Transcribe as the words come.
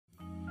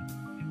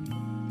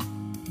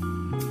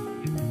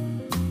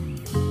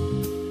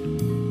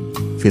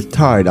Feel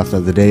tired after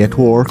the day at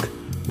work?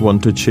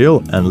 Want to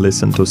chill and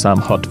listen to some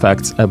hot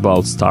facts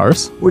about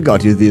stars? We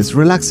got you this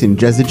relaxing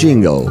jazzy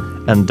jingle.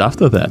 And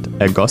after that,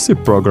 a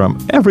gossip program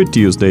every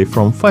Tuesday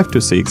from 5 to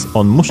 6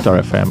 on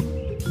Mushtar FM.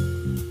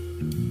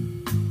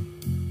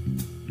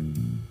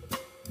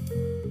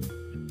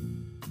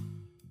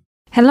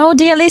 Hello,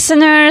 dear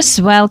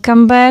listeners.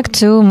 Welcome back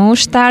to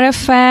Mushtar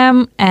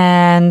FM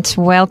and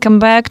welcome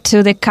back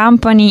to the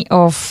company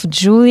of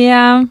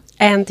Julia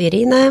and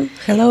Irina.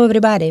 Hello,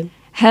 everybody.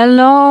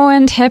 Hello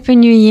and Happy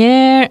New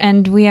Year,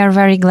 and we are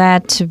very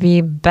glad to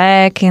be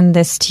back in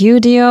the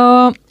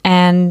studio,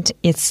 and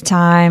it's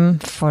time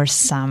for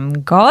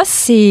some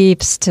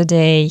gossips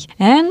today.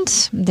 And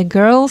the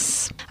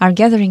girls are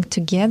gathering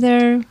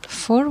together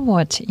for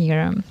what,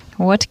 Ira?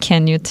 What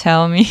can you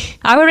tell me?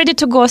 Are we ready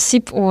to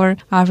gossip or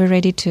are we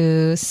ready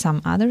to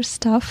some other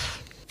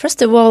stuff?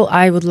 First of all,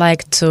 I would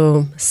like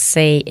to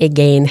say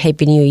again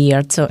Happy New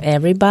Year to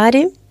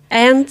everybody.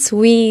 And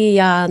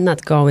we are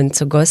not going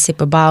to gossip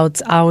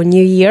about our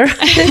new year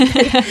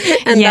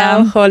and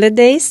our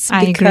holidays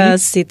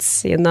because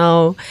it's, 18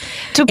 plus.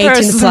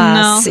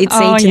 It's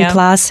 18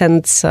 plus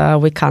and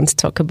we can't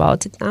talk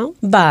about it now.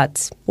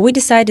 But we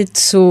decided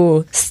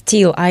to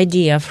steal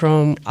idea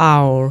from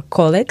our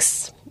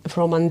colleagues,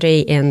 from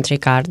Andrei and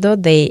Ricardo.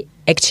 They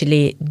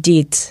actually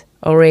did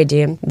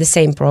already the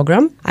same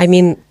program. I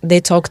mean, they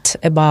talked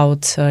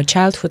about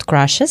childhood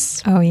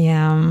crushes. Oh,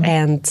 yeah.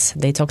 And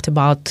they talked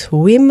about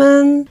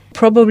women.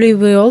 Probably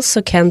we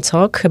also can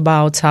talk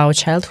about our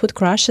childhood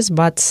crushes,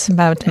 but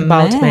about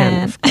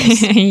men, of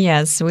course.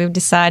 Yes, we've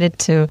decided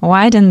to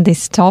widen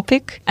this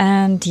topic.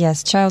 And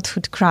yes,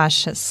 childhood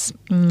crushes.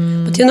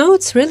 But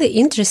it's really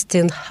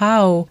interesting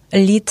how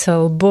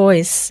little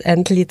boys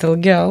and little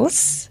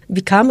girls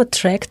become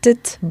attracted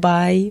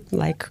by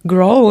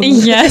grown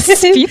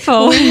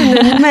people women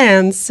and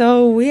men.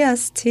 So we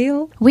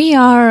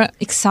are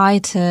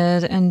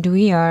excited and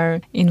we are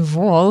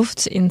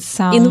involved in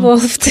some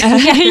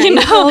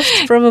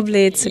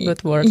probably it's a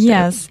good word.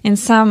 Yes, in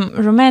some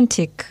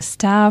romantic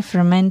stuff,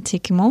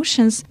 romantic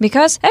emotions,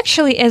 because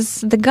actually,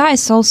 as the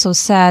guys also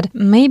said,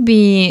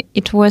 maybe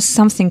it was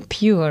something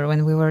pure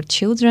when we were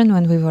children,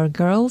 when we were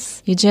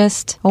girls. You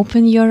just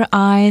open your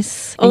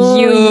eyes,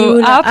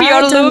 you up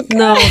your look.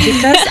 No,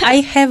 because I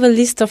have a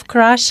list of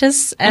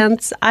crushes and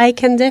I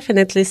can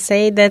definitely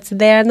say that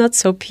they are not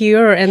so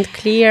pure and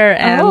clear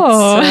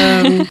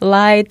and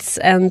lights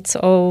and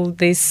all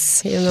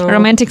this,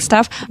 romantic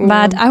stuff.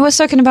 But I was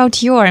talking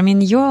about your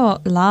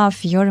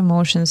love, your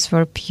emotions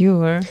were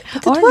pure.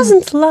 But it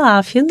wasn't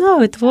love,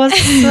 it was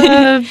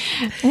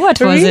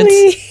what was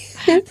really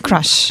it?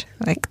 Crush.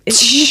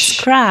 It's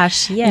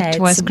crush, yeah. It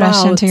was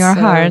crush into your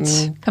heart.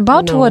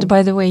 About what,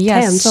 by the way?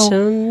 Yes.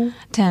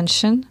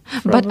 Tension.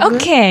 But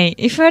okay,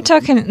 if we're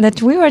talking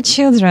that we were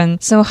children,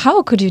 so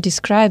how could you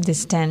describe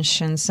this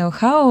tension? So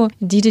how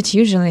did it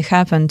usually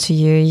happen to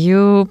you?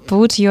 You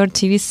put your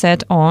TV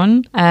set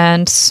on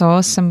and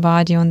saw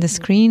somebody on the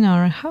screen,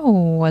 or how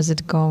was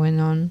it going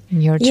on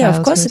in your childhood? Yeah,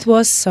 of course it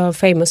was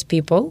famous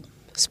people.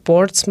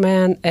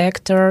 Sportsmen,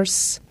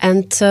 actors,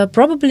 and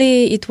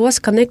probably it was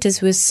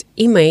connected with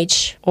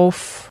image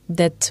of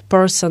that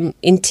person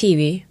in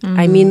TV. Mm-hmm.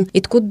 I mean,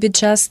 it could be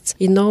just,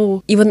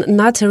 even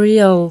not a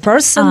real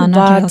person,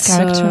 but a real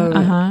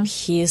character.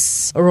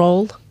 His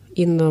role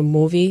in a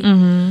movie,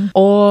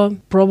 or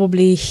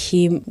probably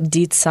he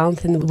did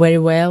something very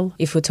well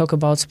if we talk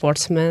about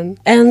sportsmen.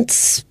 And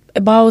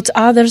about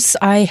others,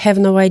 I have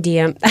no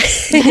idea.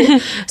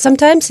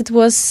 Sometimes it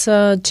was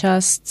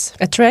just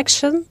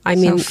attraction. I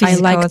mean, I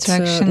liked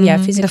attraction,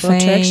 physical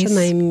attraction.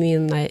 I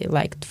mean, I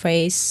liked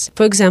face.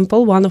 For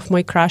example, one of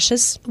my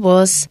crushes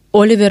was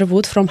Oliver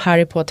Wood from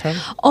Harry Potter.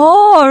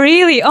 Oh,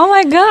 really? Oh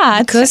my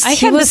God! Because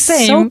he was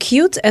so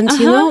cute, and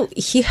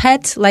he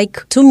had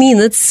 2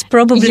 minutes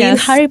probably in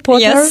Harry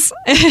Potter. Yes,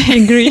 I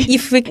agree.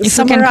 If we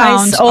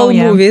summarize all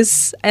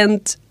movies,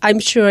 and I'm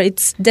sure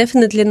it's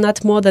definitely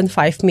not more than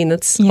 5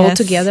 minutes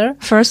altogether.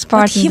 First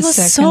part, but he was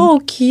so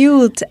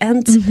cute,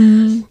 and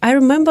I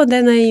remember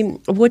then I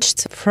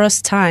watched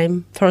first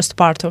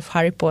part of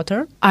Harry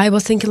Potter. I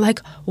was thinking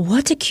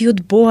what a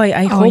cute boy.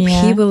 I hope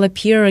he will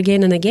appear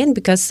again and again,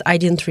 because I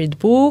didn't read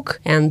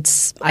book and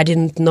I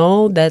didn't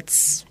know that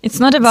it's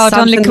not about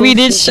only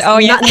Quidditch.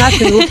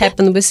 Nothing will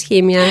happen with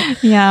him.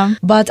 Yeah.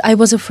 But I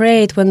was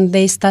afraid when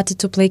they started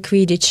to play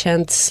Quidditch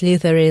and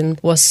Slytherin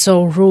was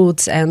so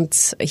rude and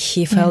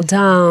he fell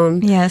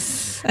down.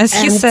 Yes, as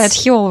he said,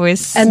 he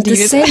always and did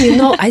the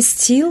same. I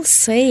still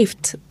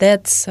saved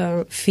that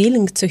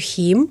feeling to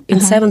him in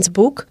 7th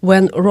book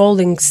when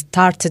Rowling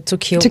started to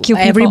kill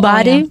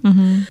everybody.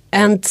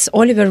 And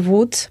Oliver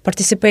Wood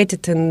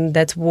participated in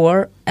that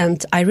war,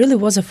 and I really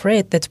was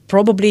afraid that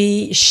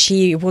probably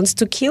she wants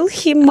to kill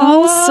him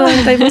also,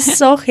 and I was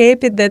so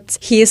happy that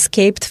he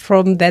escaped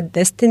from that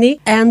destiny.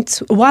 And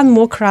one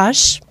more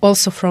crush,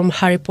 also from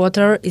Harry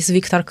Potter, is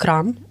Viktor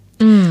Krum.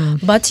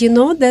 But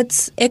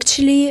that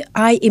actually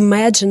I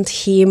imagined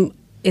him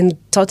in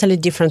totally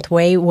different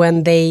way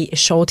when they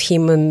showed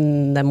him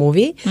in the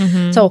movie.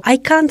 So I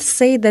can't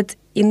say that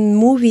in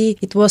movie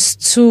it was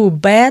too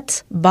bad,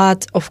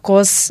 but of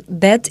course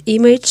that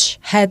image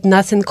had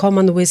nothing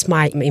common with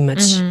my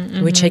image,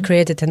 which I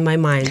created in my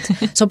mind.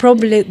 So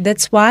probably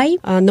that's why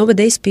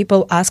nowadays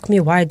people ask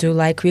me, why do you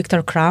like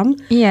Viktor Kram?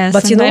 Yes,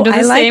 but you know,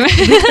 I like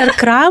Viktor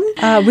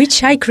Kram,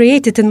 which I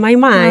created in my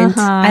mind.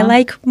 I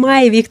like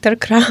my Viktor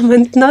Kram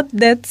and not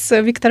that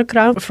Viktor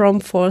Kram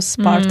from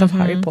fourth part of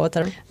Harry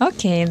Potter.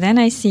 Okay, then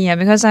I see. Yeah,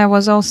 because I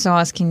was also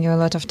asking you a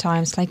lot of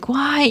times, like,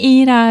 why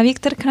Ira,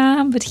 Viktor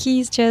Kram? But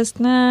he's just,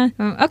 nah.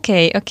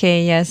 Okay,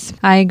 yes,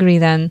 I agree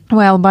then.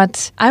 Well,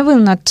 but I will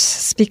not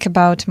speak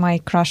about my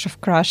crush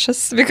of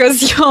crushes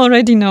because you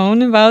already know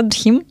about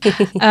him.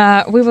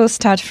 We will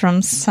start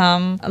from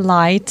some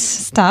light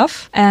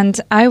stuff. And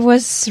I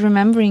was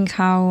remembering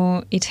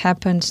how it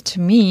happened to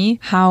me,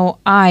 how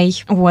I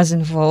was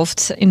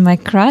involved in my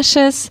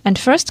crushes. And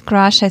first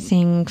crush, I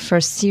think,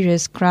 first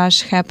serious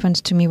crush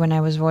happened to me when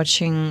I was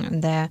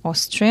watching the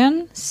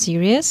Austrian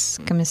series,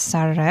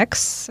 Kommissar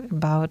Rex,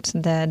 about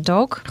the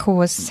dog who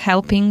was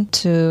helping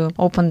to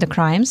open the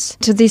crimes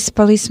to these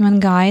policeman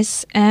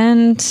guys,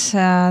 and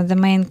the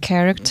main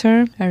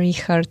character,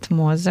 Richard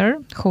Moser,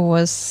 who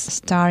was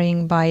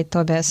starring by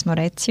Tobias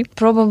Moretti.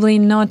 Probably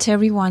not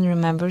everyone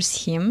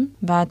remembers him,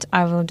 but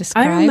I will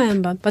describe. I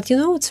remember, but you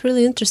know, it's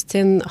really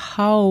interesting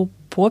how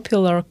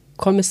popular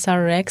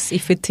Kommissar Rex,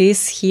 if it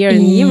is here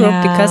in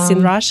Europe, because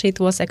in Russia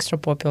it was extra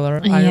popular.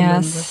 I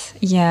remember.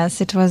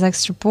 Yes, it was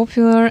extra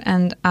popular,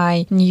 and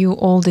I knew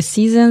all the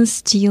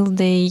seasons till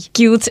they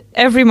killed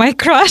every my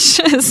crush.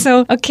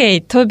 So,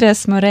 okay,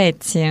 Tobias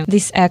Moretti,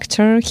 this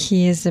actor,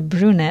 he is a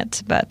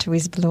brunette but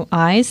with blue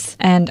eyes,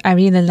 and I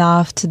really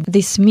loved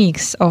this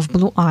mix of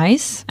blue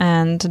eyes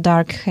and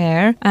dark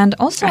hair, and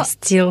also I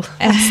still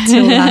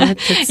love it.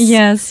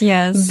 It's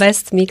yes,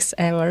 best mix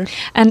ever.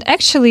 And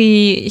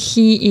actually,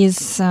 he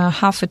is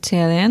half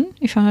Italian,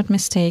 if I'm not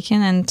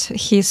mistaken, and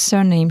his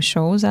surname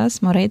shows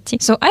us, Moretti.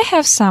 So I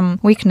have some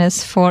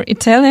weakness for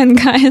Italian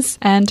guys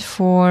and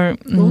for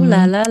Ooh,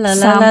 la la la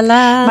la la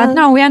la. But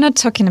no, we are not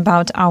talking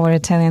about our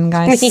Italian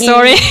guys.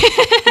 Sorry.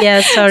 Yeah,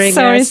 sorry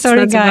guys.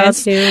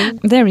 Guys.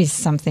 There is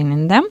something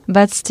in them,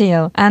 but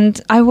still. And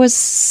I was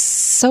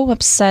so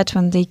upset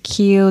when they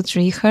killed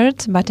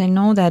Richard, but I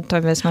know that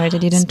Tobias Moretti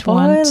didn't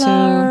want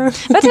to.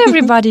 But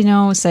everybody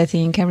knows, I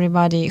think,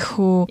 everybody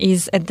who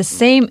is at the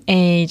same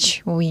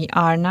age we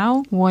are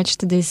now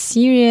watched this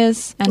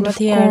series, and but of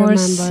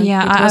course,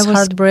 I was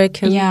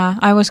heartbreaking. Yeah,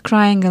 I was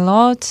crying a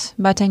lot,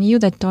 but I knew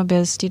that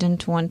Tobias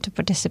didn't want to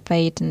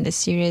participate in the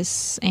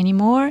series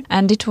anymore,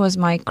 and it was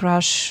my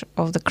crush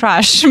of the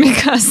crush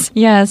because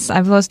yes,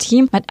 I've lost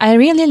him, but I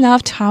really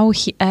loved how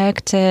he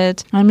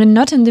acted. I mean,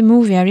 not in the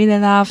movie. I really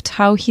loved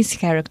how his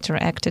character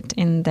acted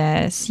in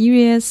the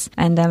series,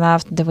 and I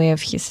loved the way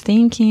of his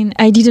thinking.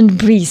 I didn't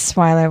breathe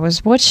while I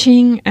was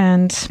watching,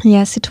 and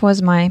yes, it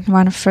was my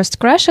one of first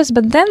crushes.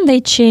 But then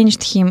they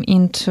changed him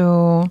into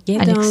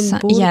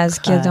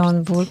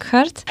Gedeon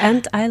Burkhardt.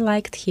 And I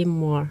liked him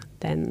more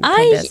than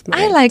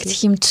I liked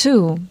him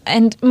too.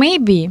 And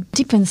maybe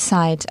deep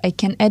inside I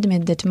can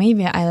admit that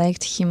maybe I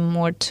liked him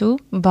more too.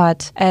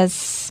 But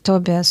as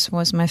Tobias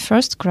was my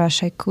first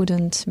crush, I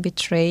couldn't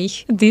betray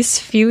this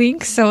feeling.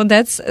 So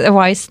that's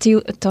why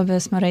still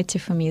Tobias Moretti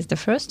for me is the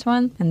first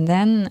one. And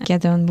then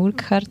Gedeon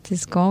Burkhardt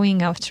is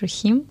going after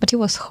him. But he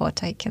was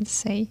hot, I can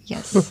say.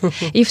 Yes.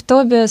 If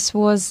Tobias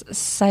was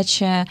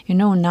such a,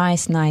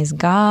 nice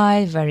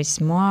guy, very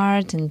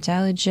smart,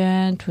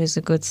 intelligent, with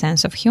a good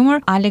sense of humor,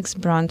 Alex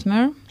Brandtmer,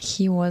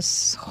 he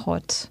was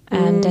hot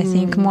and I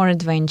think more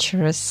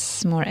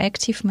adventurous, more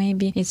active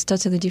maybe. It's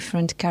totally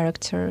different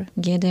character.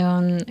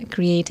 Gedeon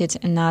created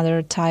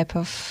another type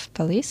of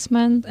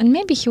policeman, and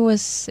maybe he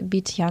was a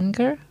bit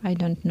younger, I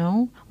don't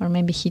know, or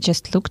maybe he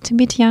just looked a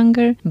bit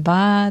younger,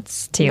 but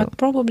still. But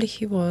probably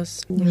he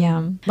was.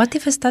 Yeah. But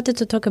if I started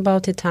to talk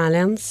about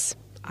Italians,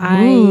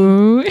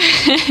 I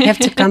have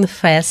to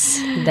confess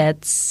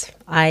that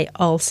I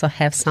also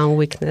have some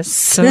weakness.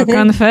 So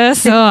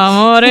confesso,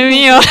 amore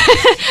mio.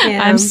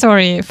 Yeah. I'm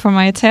sorry for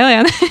my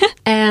Italian.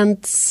 And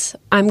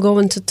I'm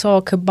going to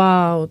talk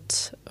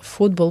about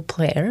football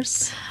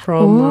players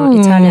from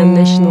Italian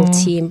national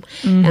team.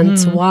 Mm-hmm.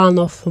 And one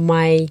of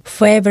my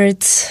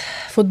favorite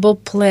football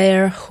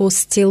player who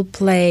still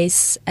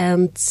plays,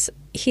 and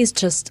he's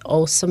just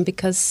awesome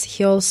because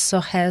he also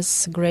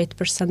has great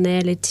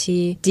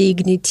personality,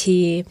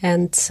 dignity,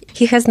 and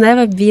he has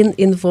never been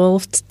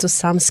involved to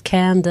some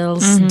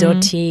scandals,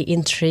 dirty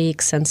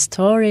intrigues and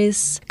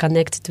stories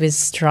connected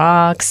with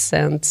drugs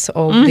and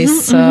all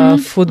this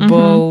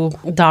football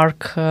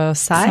dark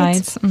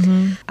sides.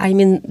 I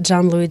mean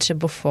Gianluigi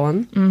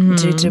Buffon,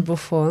 Gigi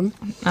Buffon.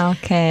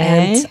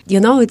 Okay.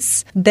 And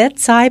it's that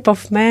type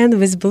of man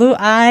with blue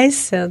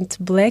eyes and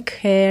black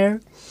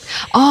hair.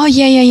 Oh,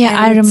 yeah. And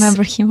I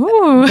remember him.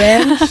 Ooh.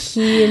 Then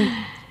he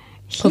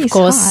of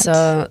course,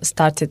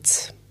 started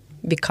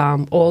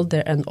become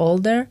older and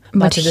older,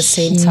 But at the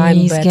same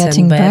time better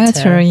getting and better.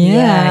 better,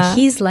 yeah.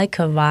 He's like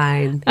a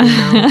wine, you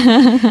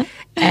know.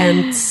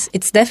 And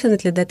it's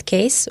definitely that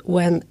case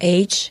when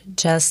age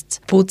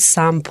just puts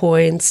some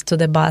points to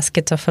the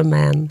basket of a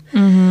man.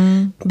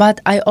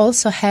 But I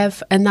also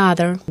have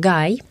another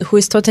guy who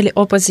is totally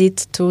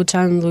opposite to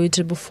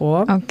Gianluigi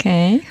Buffon.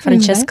 Okay.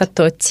 Francesco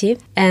Totti,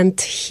 and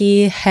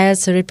he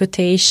has a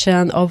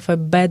reputation of a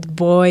bad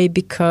boy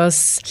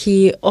because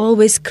he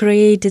always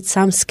created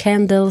some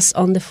scandals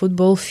on the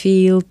football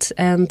field,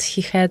 and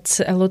he had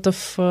a lot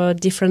of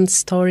different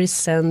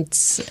stories and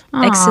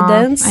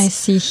accidents. I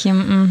see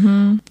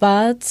him.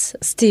 But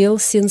still,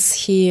 since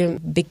he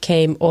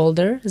became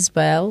older as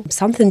well,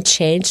 something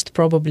changed.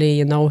 Probably,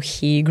 you know,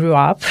 he grew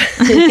up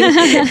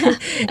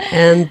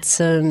and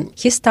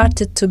he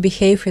started to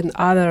behave in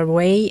other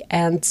way,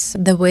 and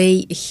the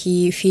way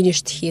he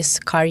finished his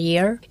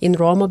career in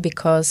Roma,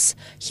 because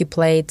he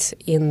played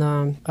in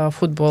a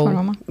football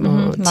Roma.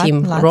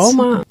 team Lazio.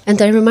 Roma.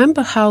 And I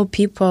remember how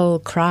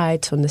people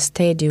cried on the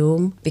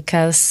stadium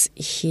because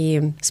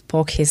he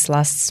spoke his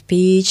last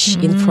speech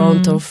in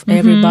front of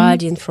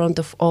everybody, in front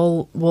of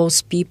all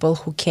those people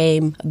who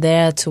came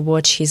there to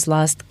watch his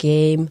last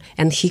game,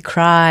 and he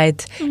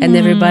cried and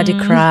everybody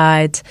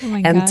cried. Oh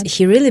my And God.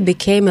 he really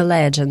became a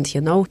legend,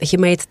 you know. He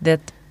made that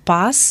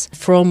pass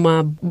from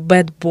a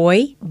bad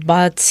boy,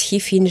 but he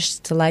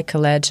finished like a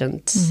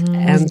legend.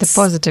 And the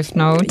positive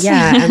note.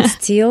 Yeah, and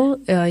still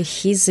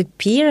his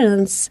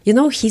appearance, you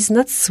know, he's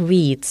not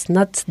sweet,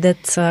 not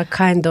that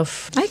kind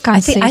of... I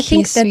can't say I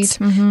think he's that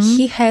sweet.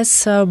 he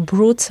has a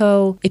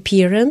brutal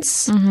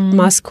appearance,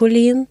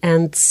 masculine,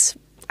 and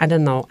I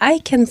don't know. I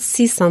can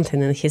see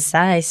something in his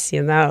eyes,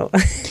 you know,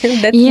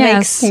 that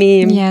makes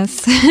me a a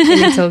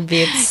little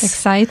bit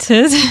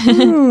excited.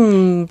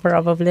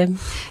 probably.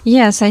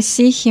 Yes, I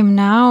see him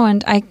now,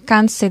 and I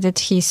can't say that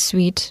he's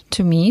sweet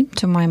to me,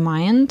 to my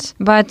mind.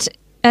 But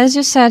as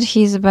you said,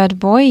 he's a bad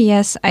boy.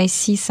 Yes, I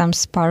see some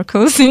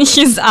sparkles in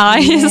his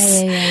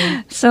eyes.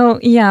 Yeah. So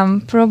yeah,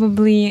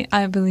 probably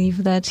I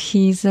believe that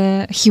he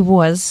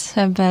was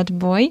a bad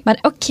boy. But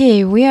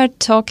okay, we are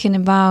talking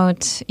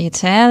about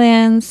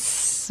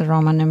Italians,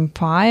 Roman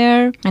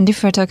Empire. And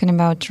if we're talking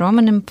about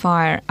Roman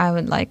Empire, I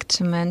would like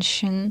to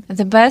mention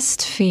the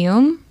best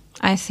film,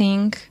 I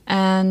think,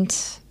 and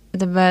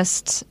the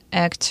best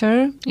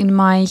actor in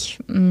my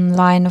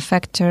line of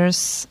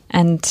actors,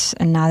 and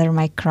another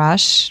my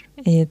crush.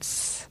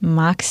 It's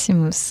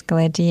Maximus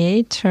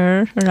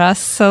Gladiator,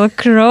 Russell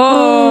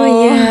Crowe.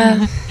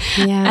 Oh,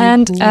 yeah.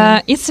 And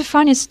it's a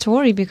funny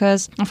story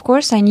because, of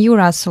course, I knew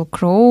Russell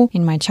Crowe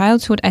in my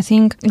childhood. I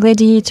think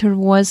Gladiator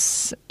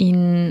was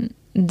in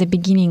the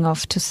beginning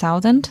of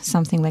 2000,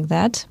 something like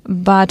that.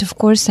 But, of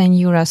course, I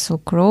knew Russell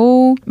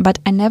Crowe, but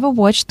I never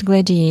watched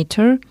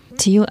Gladiator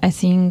till I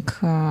think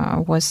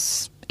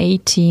was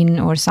 18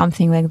 or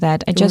something like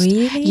that. I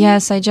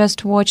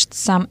just watched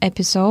some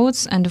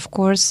episodes, and of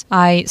course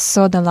I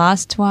saw the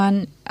last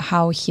one,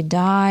 how he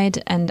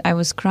died, and I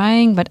was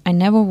crying, but I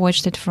never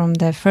watched it from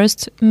the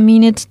first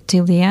minute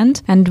till the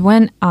end. And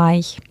when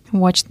I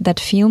watched that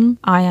film,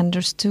 I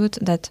understood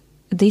that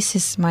this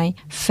is my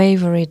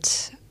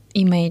favorite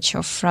image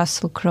of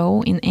Russell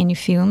Crowe in any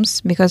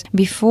films, because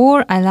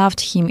before I loved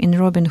him in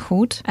Robin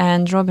Hood,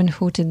 and Robin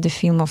Hood is the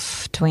film of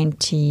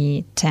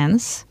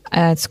 2010s.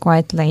 It's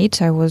quite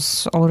late. I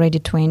was already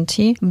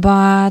 20.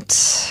 But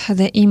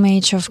the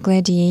image of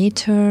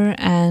Gladiator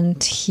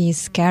and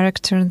his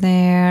character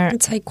there...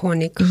 It's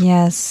iconic.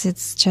 Yes,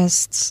 it's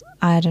just...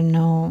 I don't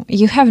know.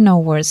 You have no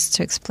words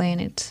to explain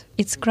it.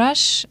 It's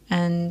crush,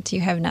 and you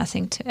have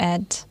nothing to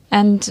add.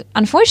 And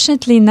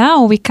unfortunately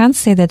now we can't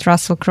say that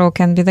Russell Crowe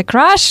can be the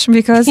crush,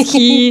 because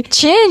he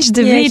changed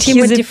a bit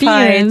his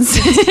appearance.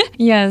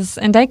 Yes,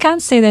 and I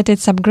can't say that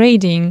it's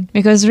upgrading,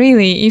 because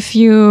really, if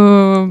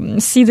you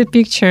see the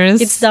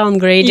pictures... It's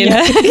downgrading.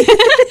 Yeah.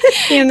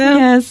 You know?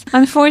 Yes,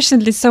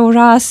 unfortunately. So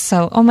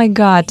Russell, oh my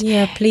God.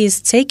 Yeah,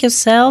 please take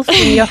yourself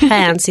in your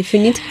hands. If you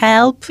need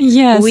help,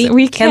 Yes,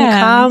 we can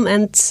come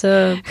and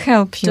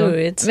help you. do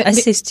it,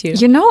 assist you.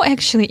 You know,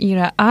 actually,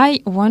 Ira,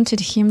 I wanted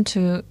him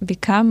to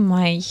become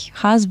my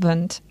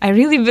husband. I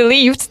really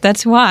believed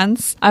that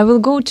once I will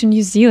go to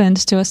New Zealand,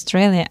 to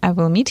Australia, I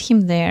will meet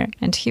him there,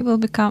 and he will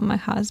become my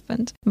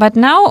husband. But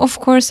now, of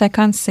course, I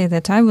can't say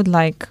that I would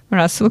like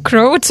Russell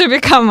Crowe to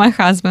become my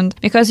husband,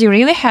 because you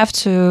really have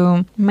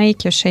to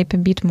make your shape a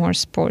bit more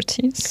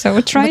sporty.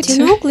 So try to...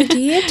 You know,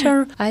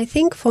 Gladiator, I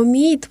think for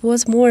me it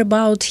was more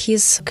about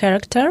his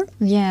character.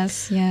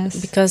 Yes.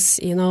 Because,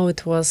 you know,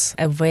 it was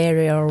a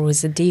warrior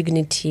with a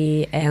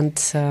dignity and...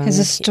 has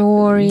a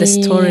story. The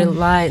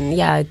storyline,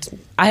 yeah.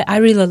 I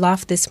really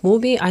love this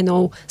movie. I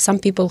know some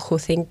people who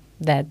think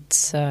that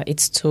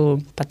it's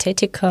too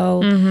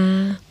pathetical,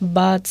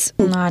 but...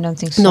 No, I don't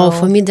think so. No,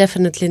 for me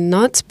definitely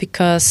not,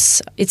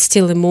 because it's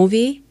still a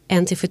movie.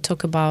 And if we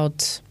talk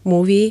about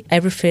movie,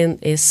 everything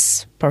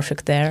is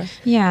perfect there.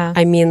 Yeah.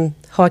 I mean,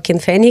 Joaquin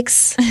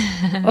Phoenix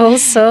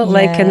also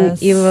like an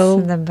evil,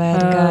 the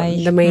bad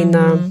guy, the main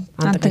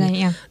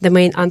the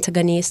main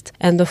antagonist,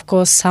 and of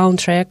course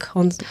soundtrack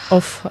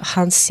of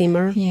Hans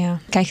Zimmer. Yeah,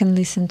 I can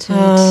listen to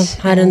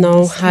it. I don't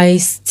know. I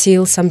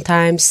still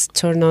sometimes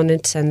turn on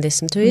it and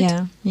listen to it.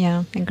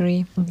 Yeah,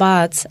 agree.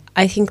 But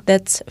I think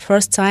that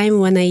first time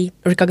when I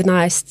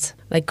recognized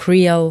like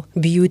real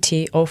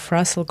beauty of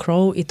Russell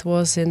Crowe, it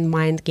was in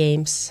Mind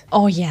Games.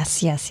 Oh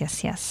yes.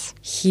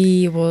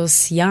 He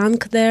was young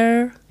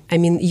there. I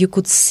mean, you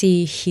could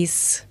see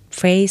his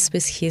face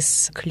with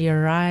his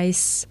clear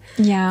eyes.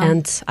 Yeah.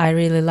 And I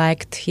really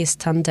liked his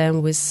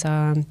tandem with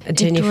Jennifer.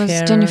 It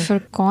was Jennifer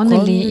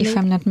Connelly, if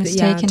I'm not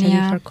mistaken.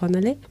 Yeah, Jennifer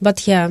Connelly.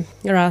 But yeah,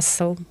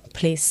 Russell,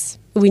 please.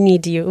 We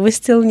need you. We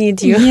still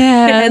need you.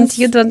 Yes. And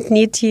you don't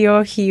need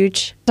your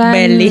huge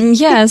belly.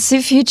 Yes,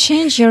 if you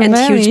change your and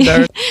belly. Huge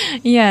bird.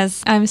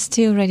 Yes, I'm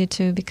still ready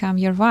to become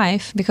your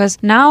wife, because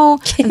now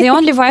the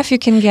only wife you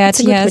can get. It's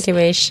a good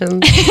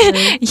motivation.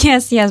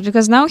 Yes,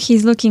 because now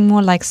he's looking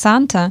more like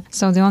Santa.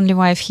 So the only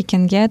wife he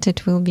can get,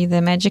 it will be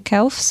the magic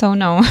elf. So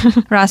no,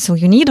 Russell,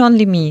 you need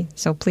only me.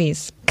 So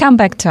please come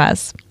back to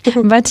us.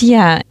 But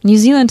yeah, New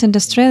Zealand and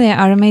Australia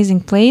are amazing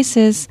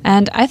places.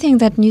 And I think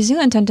that New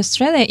Zealand and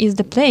Australia is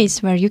the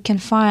place where you can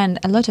find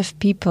a lot of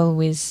people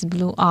with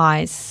blue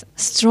eyes.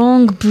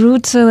 Strong,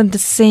 brutal at the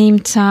same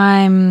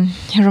time,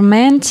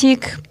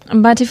 romantic.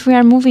 But if we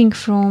are moving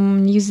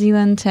from New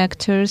Zealand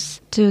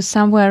actors to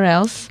somewhere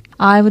else,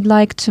 I would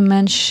like to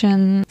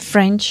mention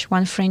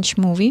one French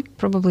movie.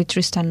 Probably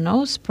Tristan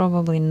knows,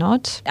 probably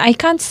not. I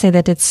can't say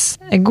that it's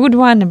a good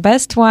one, a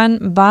best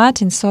one,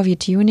 but in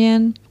Soviet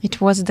Union, it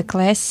was the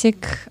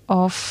classic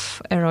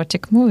of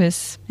erotic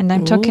movies. And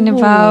I'm talking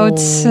about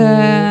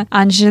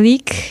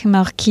Angélique,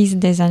 Marquise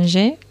des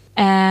Angers.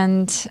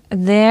 And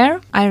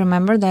there, I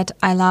remember that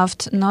I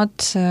loved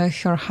not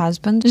her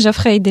husband,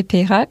 Geoffrey de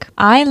Peyrac.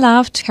 I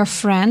loved her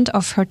friend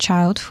of her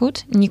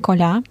childhood,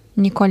 Nicolas.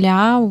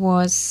 Nicolas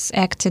was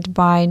acted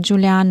by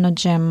Giuliano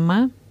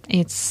Gemma.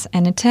 It's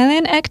an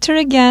Italian actor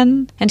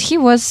again. And he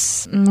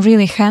was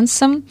really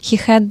handsome. He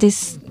had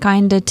this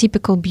kind of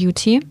typical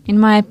beauty. In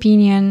my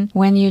opinion,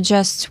 when you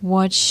just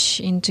watch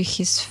into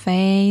his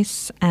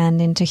face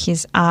and into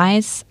his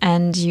eyes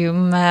and you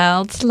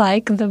melt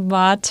like the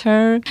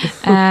butter.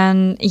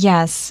 And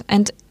yes,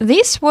 and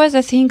this was,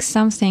 I think,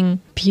 something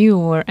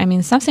pure. I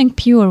mean, something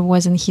pure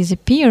was in his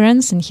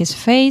appearance, in his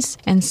face,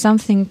 and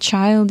something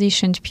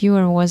childish and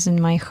pure was in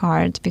my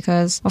heart.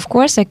 Because, of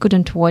course, I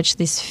couldn't watch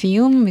this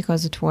film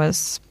because it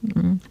was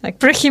like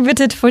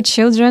prohibited for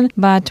children.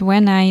 But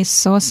when I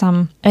saw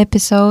some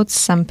episodes,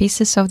 some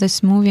pieces of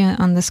this movie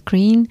on the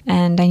screen,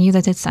 and I knew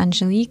that it's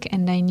Angélique,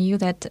 and I knew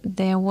that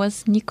there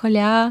was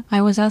Nicolas,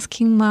 I was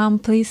asking Mom,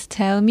 please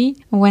tell me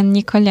when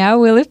Nicolas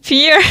will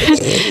appear,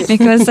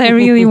 because I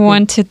really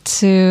wanted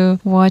to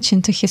watch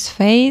into his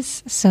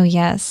face. So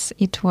yes,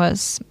 it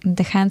was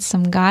the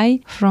handsome guy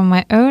from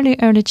my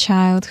early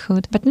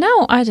childhood. But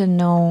now, I don't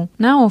know.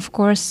 Now, of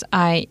course,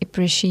 I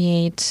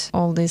appreciate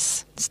all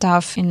this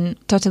stuff in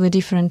totally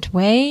different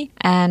way.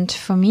 And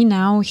for me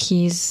now,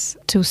 he's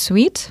too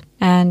sweet.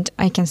 And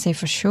I can say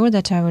for sure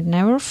that I would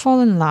never fall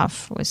in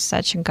love with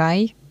such a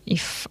guy.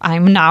 If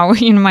I'm now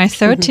in my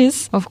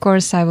 30s, of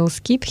course, I will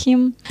skip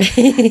him.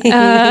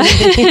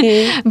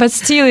 But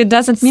still, it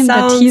doesn't mean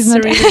that he's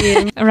not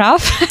really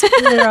rough.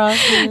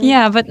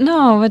 Yeah, but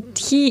no, but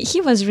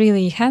he was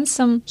really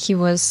handsome. He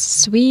was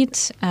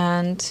sweet,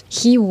 and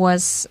he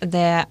was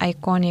the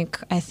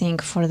iconic, I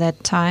think, for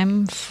that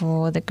time,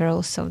 for the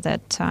girls of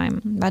that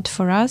time. But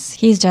for us,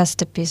 he's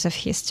just a piece of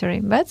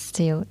history. But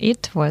still,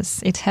 it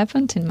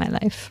happened in my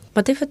life.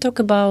 But if I talk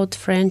about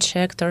French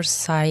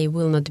actors, I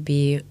will not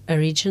be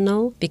original,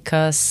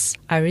 because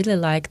I really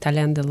liked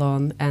Alain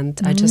Delon.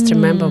 And I just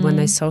remember when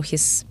I saw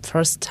his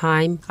first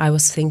time, I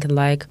was thinking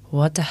like,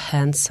 what a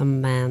handsome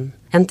man.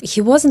 And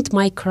he wasn't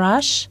my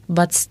crush,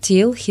 but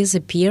still his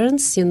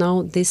appearance,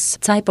 this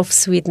type of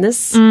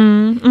sweetness,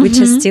 which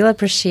I still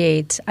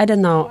appreciate. I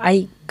don't know,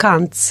 I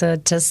can't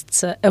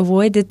just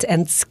avoid it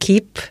and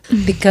skip,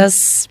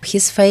 because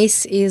his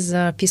face is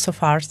a piece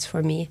of art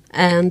for me.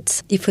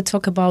 And if we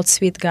talk about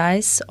sweet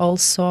guys,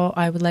 also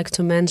I would like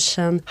to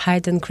mention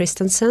Hayden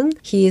Christensen.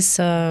 He is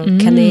a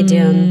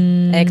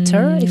Canadian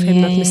actor, if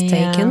I'm not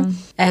mistaken. Yeah.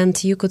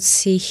 And you could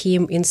see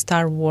him in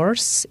Star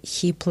Wars.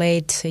 He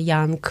played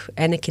young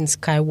Anakin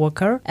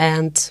Skywalker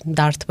and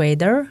Darth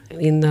Vader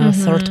in the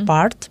third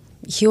part.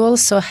 He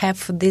also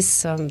have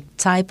this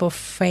type of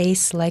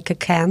face like a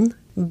can,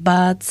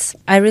 but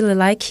I really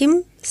like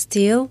him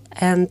still,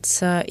 and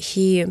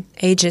he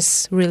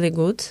ages really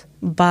good.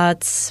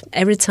 But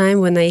every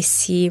time when I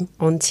see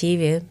on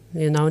TV,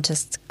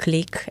 just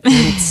click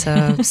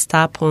and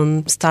stop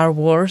on Star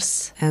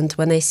Wars, and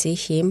when I see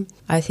him,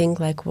 I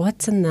think like,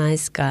 what a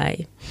nice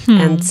guy.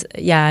 And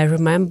yeah, I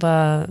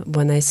remember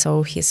when I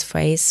saw his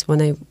face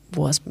when I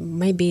was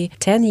maybe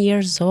 10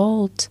 years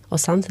old or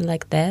something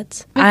like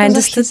that. Because I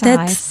understood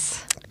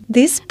that.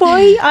 this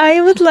boy,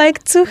 I would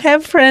like to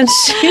have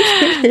friendship.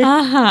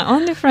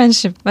 Only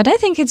friendship. But I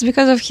think it's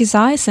because of his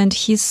eyes and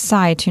his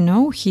sight, you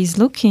know? He's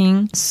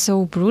looking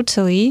so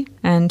brutally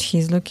and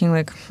he's looking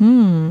like,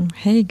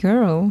 hey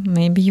girl,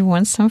 maybe you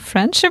want some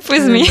friendship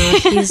with me.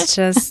 He's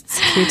just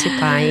cutie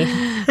pie.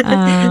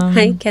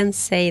 I can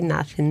say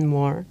nothing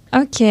more.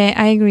 Okay,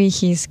 I agree.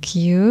 He's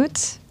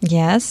cute.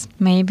 Yes,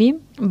 maybe.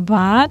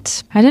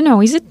 But I don't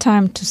know. Is it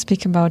time to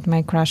speak about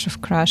my crush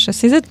of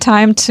crushes? Is it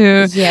time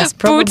to Yes, put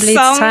probably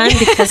some... it's time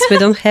because we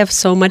don't have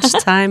so much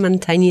time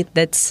and I need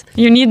that.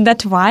 You need that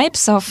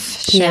vibes of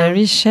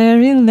Sherry,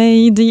 Sherry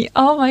lady.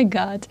 Oh my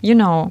God. You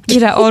know,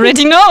 Ira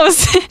already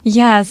knows.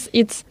 Yes,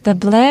 it's the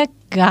black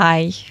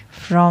guy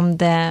from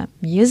the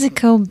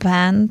musical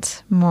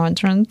band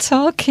Modern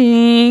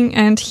Talking.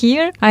 And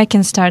here I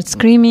can start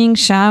screaming,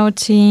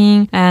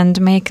 shouting,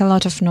 and make a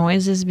lot of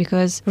noises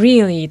because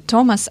really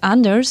Thomas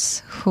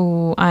Anders,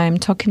 who I'm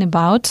talking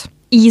about,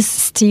 is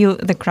still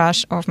the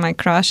crush of my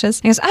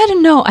crushes. Because I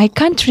don't know, I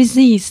can't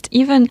resist.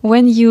 Even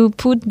when you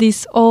put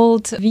these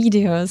old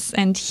videos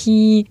and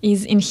he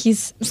is in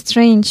his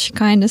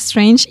kind of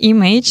strange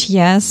image,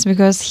 yes,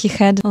 because he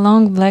had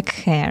long black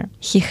hair,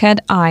 he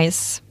had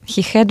eyes,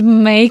 he had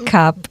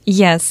makeup,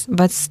 yes,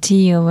 but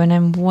still when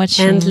I'm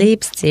watching... And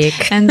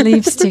lipstick. And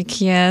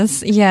lipstick,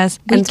 yes.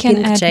 And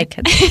pink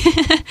jacket.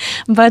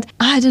 But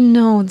I don't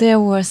know, there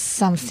was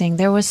something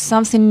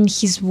in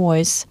his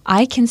voice.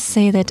 I can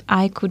say that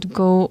I could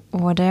go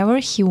whatever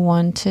he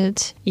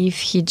wanted if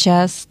he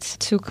just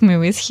took me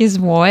with his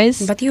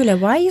voice. But Yulia,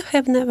 why you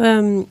have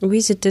never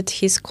visited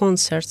his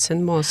concerts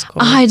in Moscow?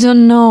 I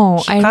don't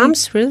know. He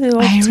comes really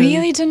often. I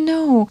really don't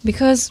know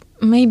because...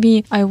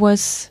 Maybe I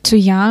was too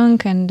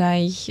young and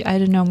I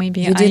don't know,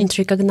 maybe you didn't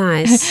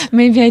recognize.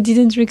 Maybe I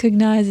didn't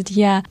recognize it,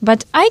 yeah.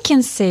 But I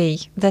can say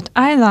that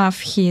I love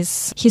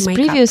his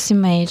previous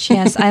image.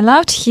 Yes, I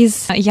loved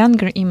his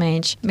younger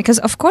image because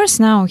of course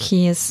now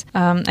he is,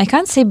 I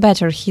can't say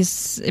better,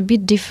 he's a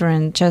bit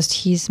different, just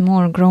he's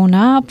more grown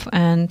up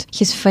and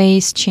his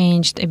face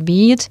changed a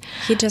bit.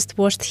 He just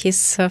washed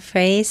his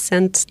face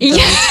and don't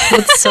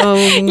put so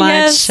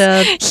much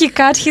he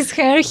cut his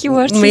hair, he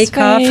washed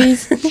makeup.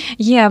 His face.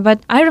 Yeah, but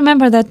I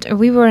remember that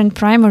we were in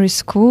primary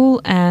school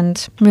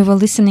and we were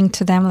listening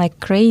to them like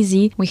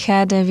crazy. We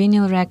had a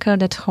vinyl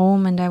record at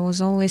home and I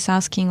was always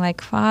asking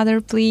like,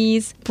 Father,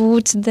 please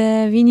put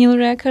the vinyl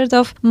record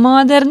of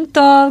Modern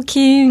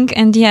Talking.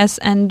 And yes,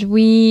 and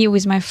we,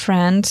 with my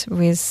friend,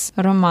 with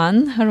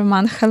Roman,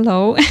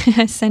 hello,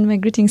 I send my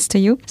greetings to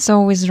you.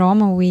 So with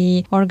Roma,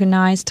 we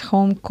organized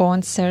home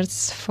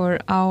concerts for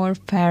our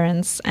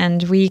parents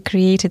and we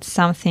created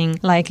something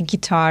like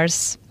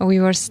guitars. We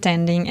were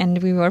standing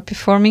and we were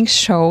performing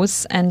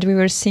shows and we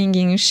were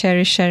singing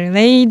Sherry, Sherry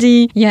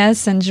Lady,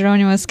 yes, and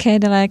Geronimo's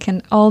Cadillac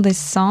and all these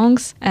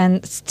songs.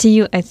 And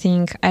still, I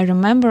think I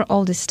remember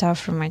all this stuff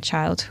from my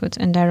childhood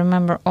and I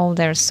remember all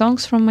their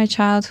songs from my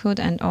childhood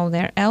and all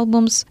their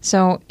albums.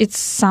 So it's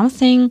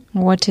something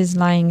what is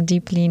lying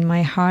deeply in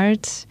my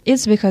heart.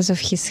 It's because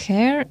of his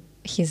hair,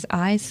 his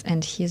eyes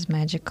and his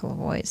magical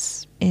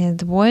voice.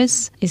 The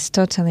voice is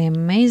totally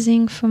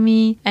amazing for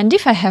me. And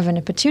if I have an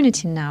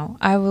opportunity now,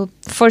 I will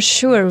for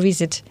sure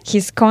visit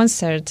his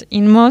concert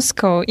in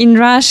Moscow, in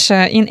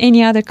Russia, in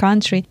any other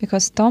country.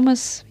 Because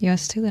Thomas, you're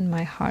still in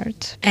my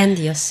heart. And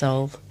your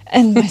soul.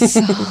 And my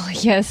soul,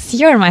 yes.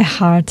 You're my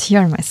heart,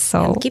 you're my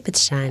soul. And keep it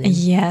shining.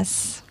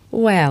 Yes.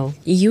 Well,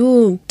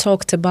 you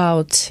talked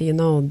about,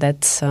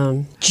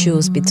 that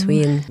choose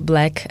between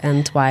black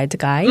and white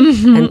guy.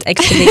 And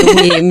actually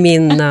we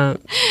mean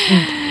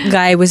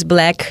guy with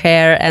black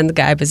hair and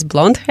guy with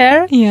blonde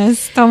hair.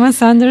 Yes,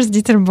 Thomas Anders,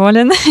 Dieter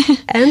Bohlen.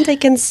 And I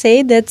can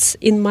say that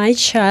in my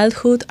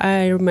childhood,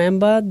 I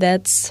remember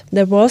that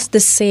there was the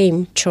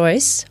same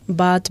choice,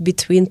 but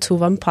between two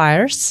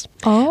vampires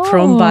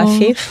from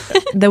Buffy,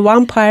 the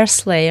Vampire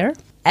Slayer.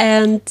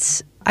 And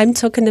I'm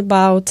talking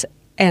about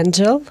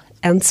Angel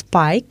and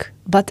Spike,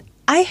 but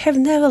I have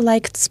never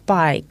liked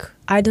Spike.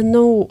 I don't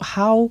know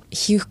how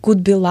he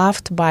could be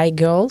loved by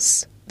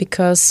girls,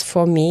 because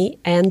for me,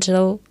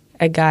 Angel,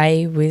 a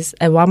guy with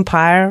a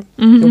vampire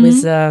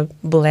with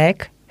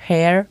black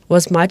hair,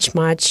 was much,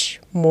 much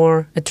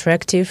more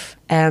attractive.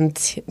 And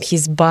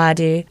his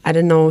body, I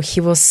don't know,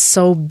 he was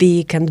so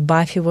big and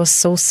Buffy was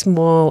so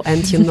small.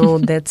 And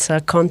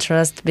that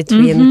contrast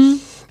between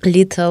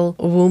little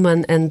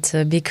woman and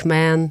big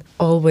man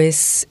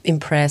always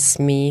impressed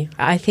me.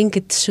 I think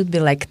it should be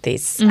like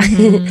this.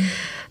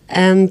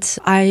 And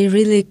I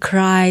really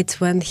cried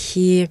when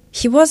he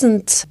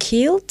wasn't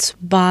killed,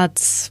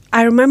 but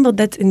I remember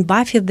that in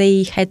Buffy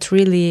they had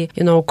really,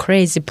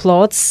 crazy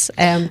plots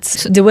and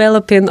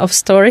developing of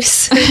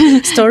storylines.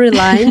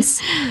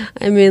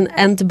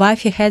 And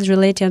Buffy had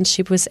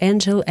relationship with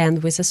Angel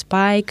and with a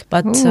Spike,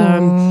 but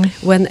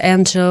when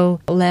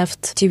Angel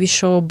left TV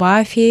show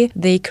Buffy,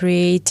 they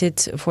created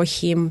for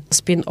him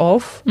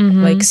spin-off,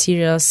 like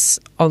series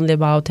only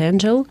about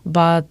Angel,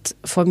 but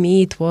for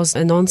me it was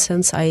a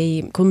nonsense.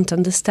 I couldn't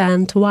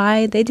understand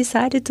why they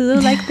decided to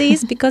do like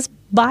this, because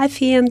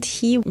Buffy and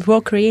he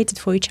were created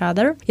for each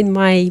other, in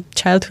my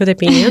childhood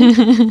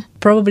opinion.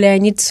 Probably I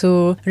need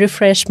to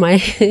refresh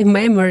my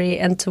memory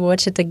and to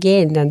watch it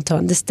again and to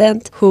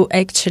understand who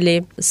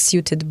actually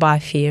suited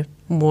Buffy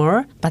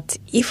more. But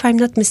if I'm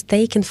not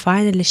mistaken,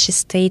 finally she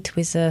stayed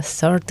with a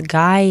third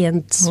guy,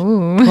 and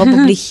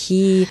probably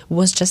he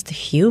was just a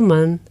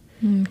human.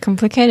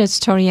 Complicated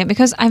story, yeah,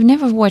 because I've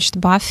never watched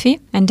Buffy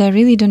and I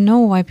really don't know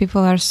why people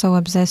are so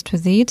obsessed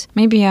with it.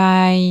 Maybe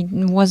I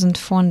wasn't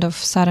fond of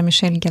Sarah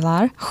Michelle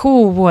Gellar,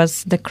 who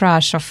was the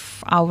crush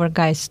of our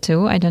guys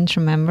too. I don't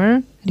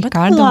remember.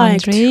 Ricardo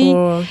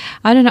Andre.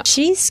 I don't know.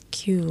 She's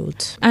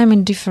cute. I'm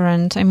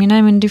indifferent. I'm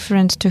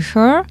indifferent to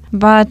her,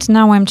 but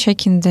now I'm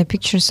checking the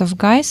pictures of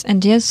guys,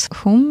 and yes,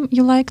 whom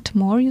you liked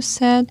more, you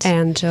said?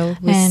 Angel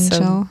with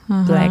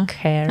black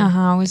hair.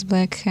 With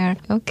black hair.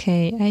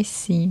 Okay, I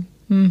see.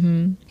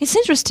 It's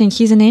interesting.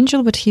 He's an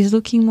angel, but he's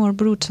looking more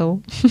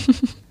brutal.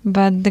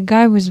 But the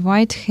guy with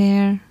white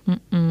hair,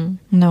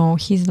 no,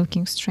 he's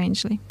looking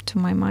strangely to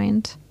my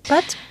mind.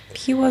 But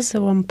he was a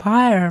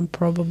vampire, and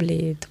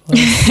probably it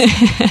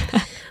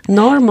was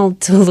normal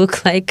to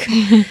look like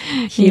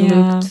he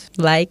looked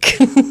like.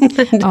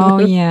 Oh,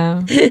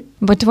 yeah.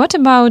 But what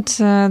about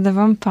the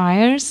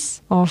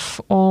vampires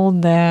of all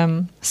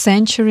the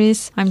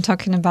centuries? I'm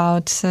talking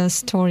about the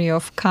story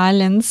of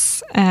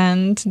Callens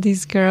and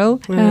this girl.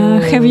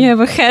 Have you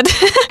ever had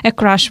a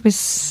crush with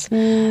some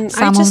of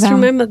them? I just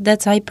remember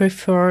that I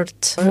preferred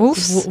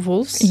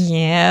wolves.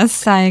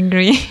 Yes, I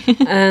agree.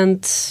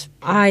 And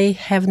I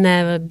have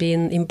never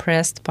been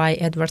impressed by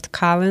Edward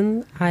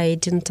Cullen. I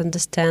didn't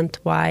understand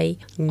why.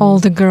 All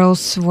the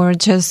girls were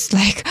just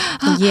like,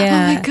 oh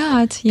my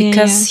God. Yeah,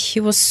 because he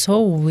was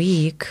so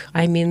weak.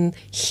 I mean,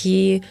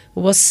 he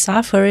was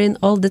suffering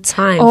all the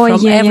time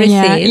from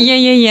everything.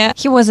 Yeah.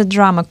 He was a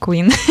drama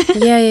queen.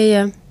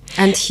 Yeah.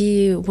 And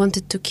he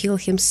wanted to kill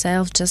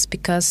himself just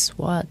because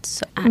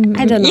what? I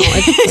don't know.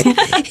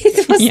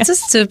 It was too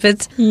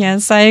stupid.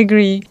 Yes, I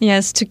agree.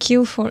 Yes, to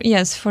kill for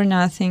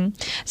nothing.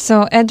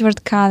 So,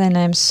 Edward Cullen,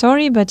 I'm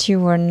sorry, but you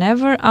were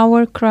never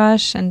our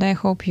crush, and I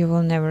hope you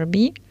will never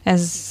be.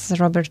 As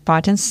Robert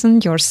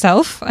Pattinson,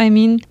 yourself, I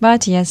mean.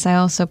 But yes, I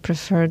also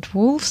preferred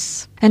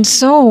wolves. And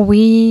so,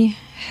 we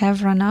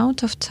have run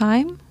out of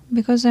time.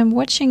 Because I'm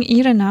watching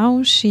Ira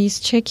now, she's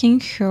checking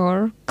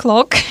her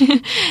clock.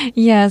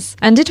 Yes,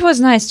 and it was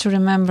nice to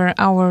remember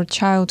our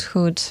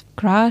childhood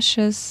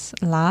crushes,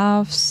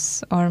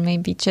 loves, or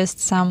maybe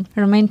just some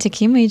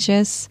romantic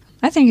images.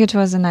 I think it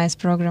was a nice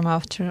program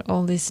after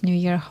all these New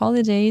Year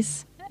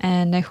holidays,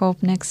 and I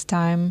hope next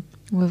time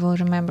we will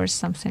remember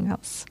something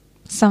else.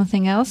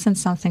 Something else and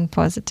something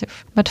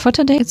positive. But for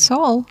today, it's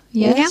all.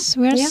 Yes,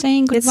 we're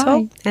saying goodbye. It's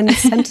all. And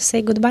it's time to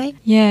say goodbye.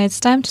 Yeah, it's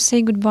time to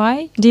say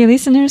goodbye. Dear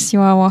listeners, you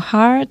are our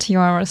heart, you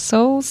are our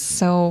souls.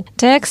 So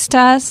text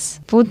us,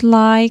 put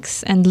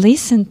likes, and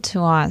listen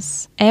to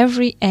us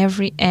every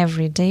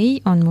day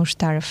on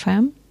Mushtar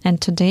FM.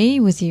 And today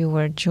with you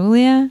were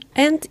Julia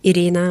and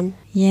Irina.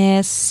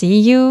 Yes, see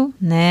you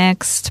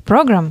next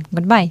program.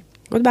 Goodbye.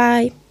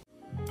 Goodbye.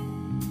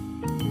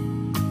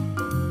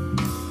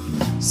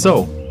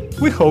 So,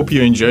 we hope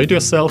you enjoyed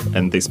yourself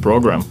and this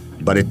program.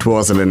 But it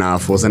wasn't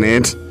enough, wasn't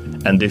it?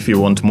 And if you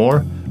want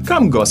more,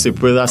 come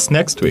gossip with us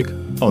next week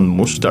on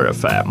Mushtar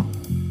FM.